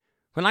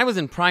When I was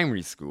in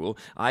primary school,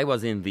 I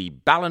was in the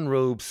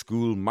Ballinrobe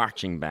School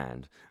Marching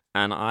Band,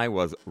 and I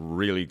was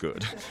really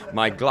good.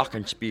 My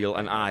glockenspiel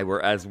and I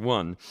were as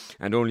one,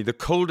 and only the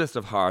coldest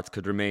of hearts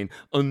could remain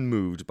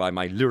unmoved by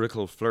my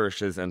lyrical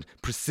flourishes and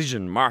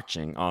precision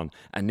marching on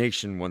A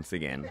Nation Once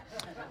Again.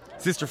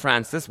 Sister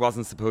Frances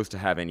wasn't supposed to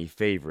have any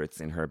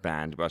favourites in her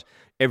band, but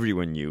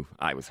everyone knew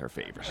I was her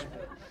favourite.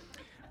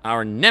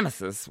 Our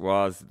nemesis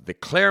was the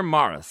Clare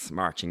Morris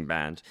Marching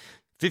Band,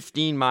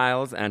 15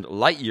 miles and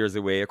light years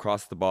away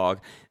across the bog.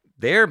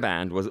 Their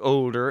band was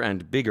older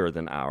and bigger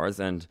than ours,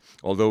 and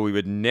although we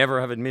would never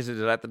have admitted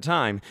it at the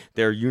time,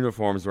 their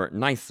uniforms were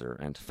nicer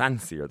and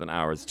fancier than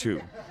ours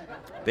too.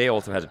 They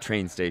also had a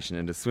train station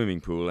and a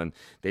swimming pool, and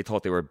they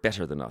thought they were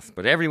better than us.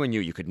 But everyone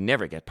knew you could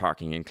never get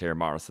parking in Clare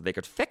Morris, so they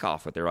could feck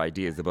off with their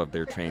ideas above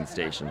their train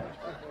station.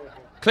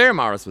 Clare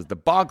Morris was the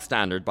bog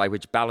standard by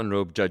which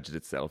Ballinrobe judged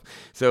itself.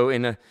 So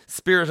in a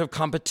spirit of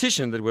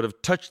competition that would have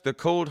touched the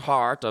cold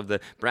heart of the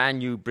brand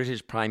new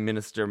British Prime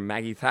Minister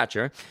Maggie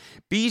Thatcher,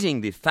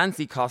 beating the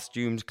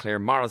fancy-costumed Clare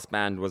Morris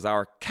band was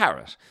our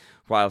carrot,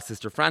 while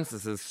Sister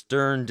Frances's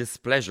stern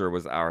displeasure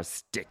was our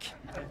stick.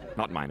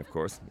 Not mine, of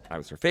course. I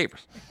was her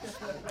favourite.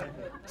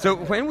 So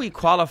when we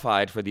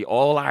qualified for the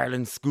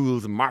All-Ireland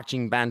Schools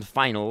Marching Band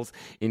Finals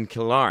in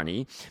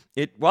Killarney,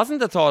 it wasn't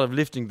the thought of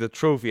lifting the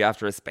trophy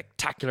after a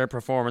spectacular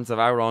performance of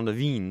Our on the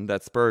Veen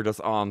that spurred us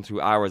on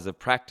through hours of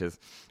practice,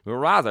 but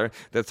rather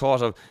the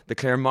thought of the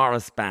Clare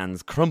Morris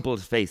band's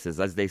crumpled faces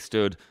as they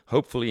stood,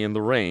 hopefully in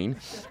the rain,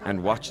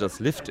 and watched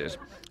us lift it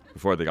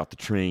before they got the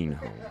train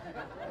home.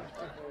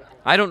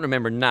 I don't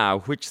remember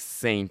now which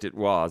saint it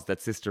was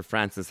that Sister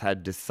Frances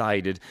had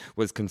decided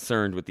was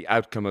concerned with the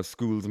outcome of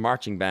schools'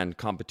 marching band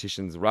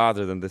competitions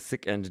rather than the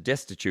sick and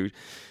destitute,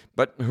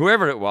 but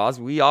whoever it was,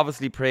 we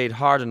obviously prayed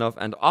hard enough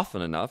and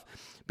often enough,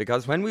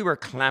 because when we were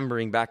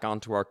clambering back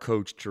onto our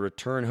coach to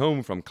return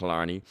home from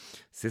Killarney,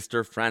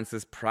 Sister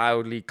Frances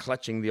proudly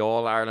clutching the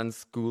All-Ireland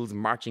Schools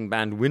Marching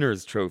Band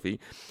Winners' Trophy,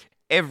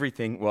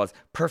 everything was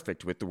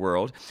perfect with the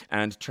world,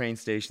 and train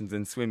stations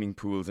and swimming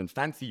pools and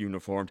fancy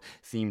uniforms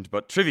seemed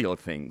but trivial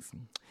things.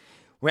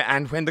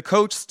 And when the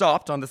coach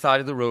stopped on the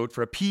side of the road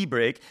for a pee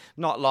break,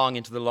 not long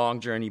into the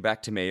long journey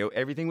back to Mayo,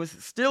 everything was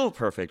still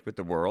perfect with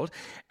the world.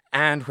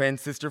 And when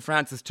Sister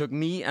Frances took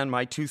me and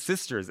my two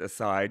sisters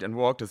aside and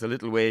walked us a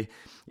little way,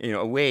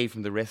 away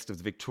from the rest of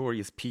the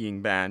victorious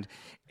peeing band,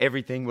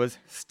 everything was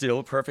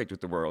still perfect with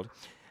the world.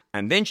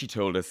 And then she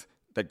told us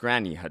that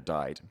Granny had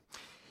died.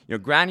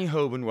 Granny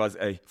Hoban was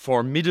a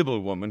formidable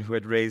woman who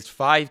had raised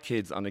 5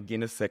 kids on a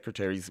Guinness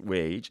secretary's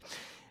wage.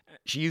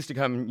 She used to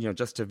come,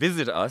 just to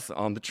visit us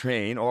on the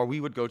train, or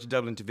we would go to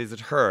Dublin to visit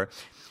her.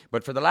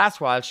 But for the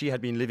last while, she had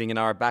been living in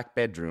our back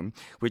bedroom,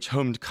 which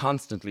hummed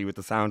constantly with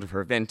the sound of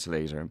her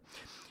ventilator.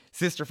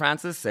 Sister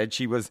Frances said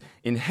she was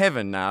in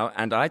heaven now,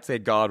 and I'd say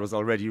God was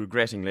already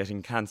regretting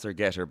letting cancer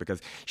get her, because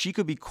she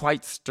could be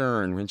quite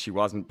stern when she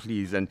wasn't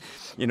pleased, and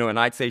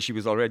I'd say she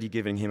was already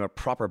giving him a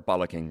proper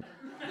bollocking.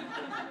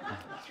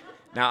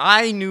 Now,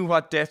 I knew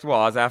what death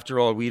was. After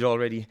all, we'd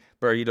already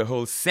buried a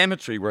whole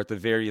cemetery worth of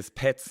various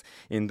pets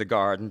in the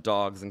garden,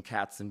 dogs and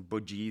cats and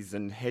budgies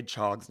and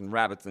hedgehogs and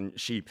rabbits and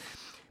sheep.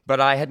 But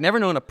I had never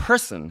known a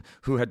person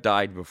who had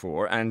died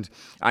before, and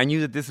I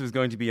knew that this was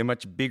going to be a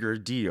much bigger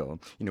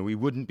deal. We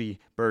wouldn't be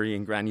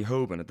burying Granny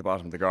Hoban at the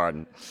bottom of the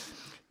garden.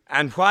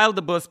 And while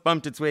the bus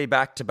bumped its way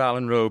back to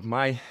Ballinrobe,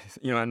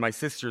 and my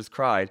sisters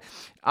cried,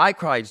 I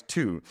cried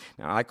too.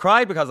 Now, I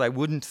cried because I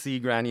wouldn't see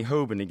Granny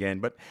Hoban again,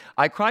 but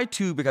I cried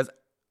too because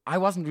I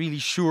wasn't really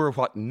sure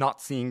what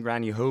not seeing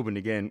Granny Hoban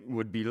again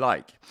would be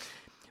like.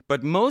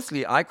 But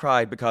mostly I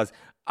cried because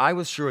I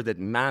was sure that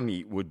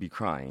Mammy would be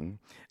crying,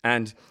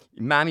 and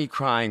Mammy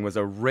crying was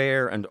a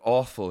rare and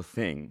awful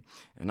thing,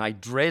 and I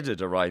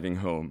dreaded arriving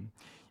home.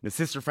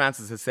 Sister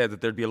Frances has said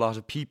that there'd be a lot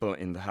of people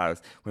in the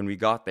house when we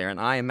got there, and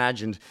I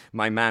imagined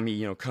my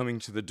mammy, coming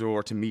to the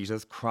door to meet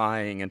us,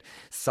 crying and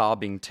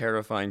sobbing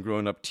terrifying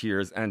grown-up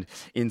tears, and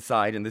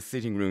inside in the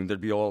sitting room there'd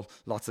be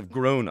lots of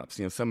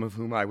grown-ups, some of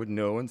whom I would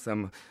know and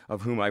some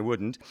of whom I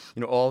wouldn't,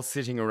 all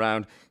sitting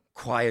around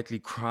quietly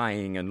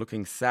crying and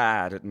looking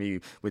sad at me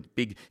with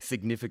big,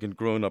 significant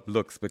grown-up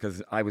looks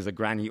because I was a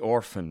granny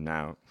orphan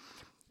now,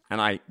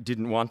 and I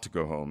didn't want to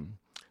go home.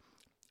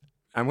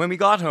 And when we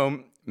got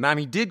home,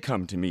 Mammy did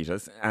come to meet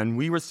us, and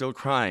we were still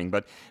crying,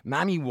 but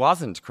Mammy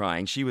wasn't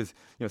crying. She was,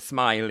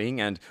 smiling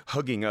and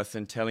hugging us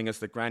and telling us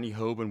that Granny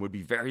Hoban would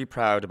be very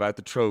proud about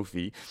the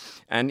trophy.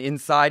 And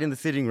inside in the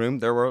sitting room,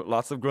 there were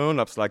lots of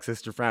grown-ups, like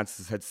Sister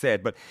Frances had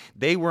said, but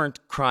they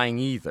weren't crying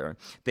either.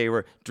 They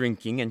were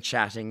drinking and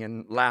chatting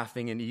and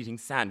laughing and eating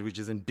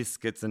sandwiches and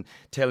biscuits and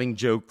telling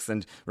jokes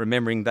and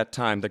remembering that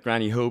time that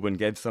Granny Hoban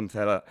gave some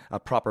fella a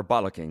proper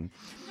bollocking.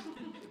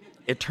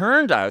 It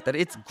turned out that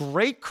it's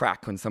great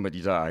crack when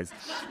somebody dies.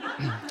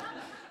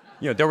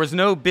 There was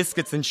no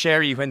biscuits and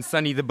sherry when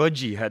Sonny the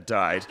Budgie had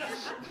died.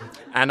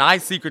 And I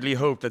secretly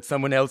hoped that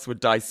someone else would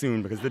die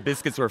soon because the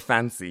biscuits were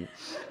fancy.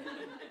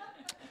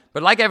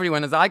 But like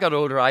everyone, as I got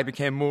older, I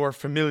became more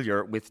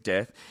familiar with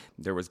death.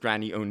 There was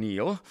Granny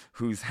O'Neill,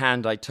 whose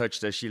hand I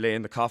touched as she lay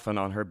in the coffin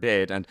on her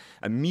bed, and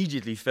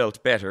immediately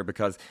felt better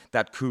because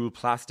that cool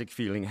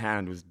plastic-feeling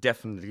hand was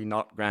definitely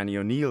not Granny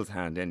O'Neill's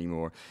hand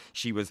anymore.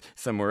 She was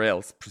somewhere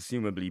else,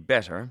 presumably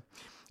better.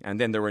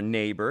 And then there were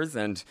neighbours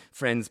and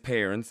friends'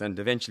 parents and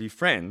eventually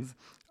friends.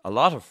 A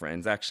lot of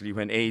friends, actually,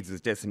 when AIDS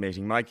was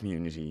decimating my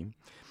community.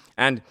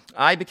 And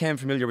I became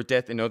familiar with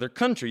death in other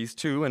countries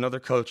too, and other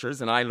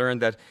cultures, and I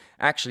learned that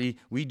actually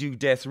we do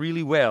death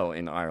really well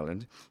in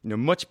Ireland,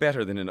 much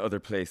better than in other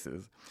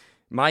places.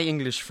 My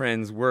English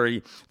friends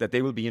worry that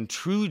they will be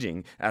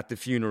intruding at the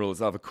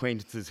funerals of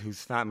acquaintances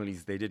whose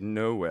families they didn't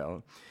know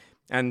well,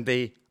 and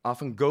they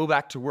often go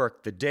back to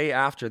work the day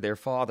after their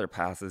father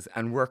passes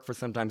and work for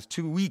sometimes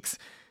 2 weeks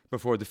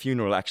before the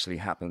funeral actually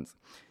happens.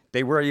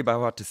 They worry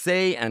about what to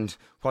say and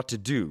what to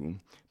do,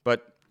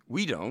 but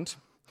we don't.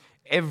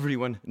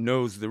 Everyone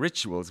knows the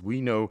rituals.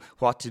 We know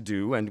what to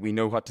do and we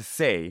know what to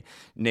say.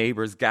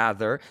 Neighbours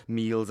gather,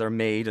 meals are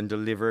made and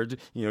delivered,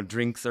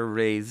 drinks are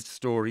raised,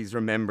 stories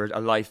remembered,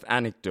 a life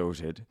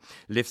anecdoted.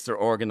 Lifts are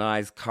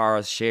organised,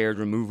 cars shared,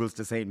 removals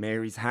to St.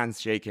 Mary's, hands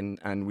shaken,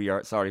 and we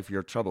are sorry for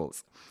your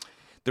troubles.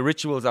 The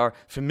rituals are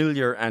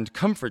familiar and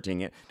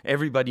comforting.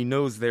 Everybody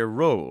knows their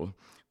role.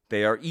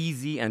 They are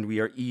easy and we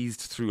are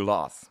eased through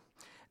loss.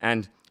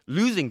 And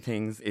losing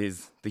things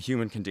is the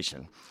human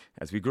condition.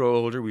 As we grow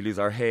older, we lose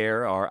our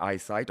hair, our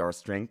eyesight, our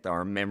strength,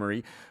 our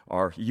memory,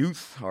 our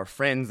youth, our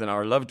friends, and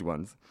our loved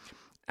ones.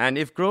 And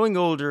if growing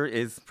older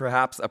is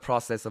perhaps a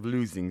process of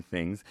losing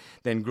things,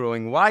 then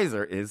growing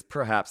wiser is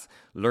perhaps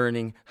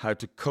learning how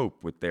to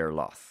cope with their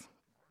loss.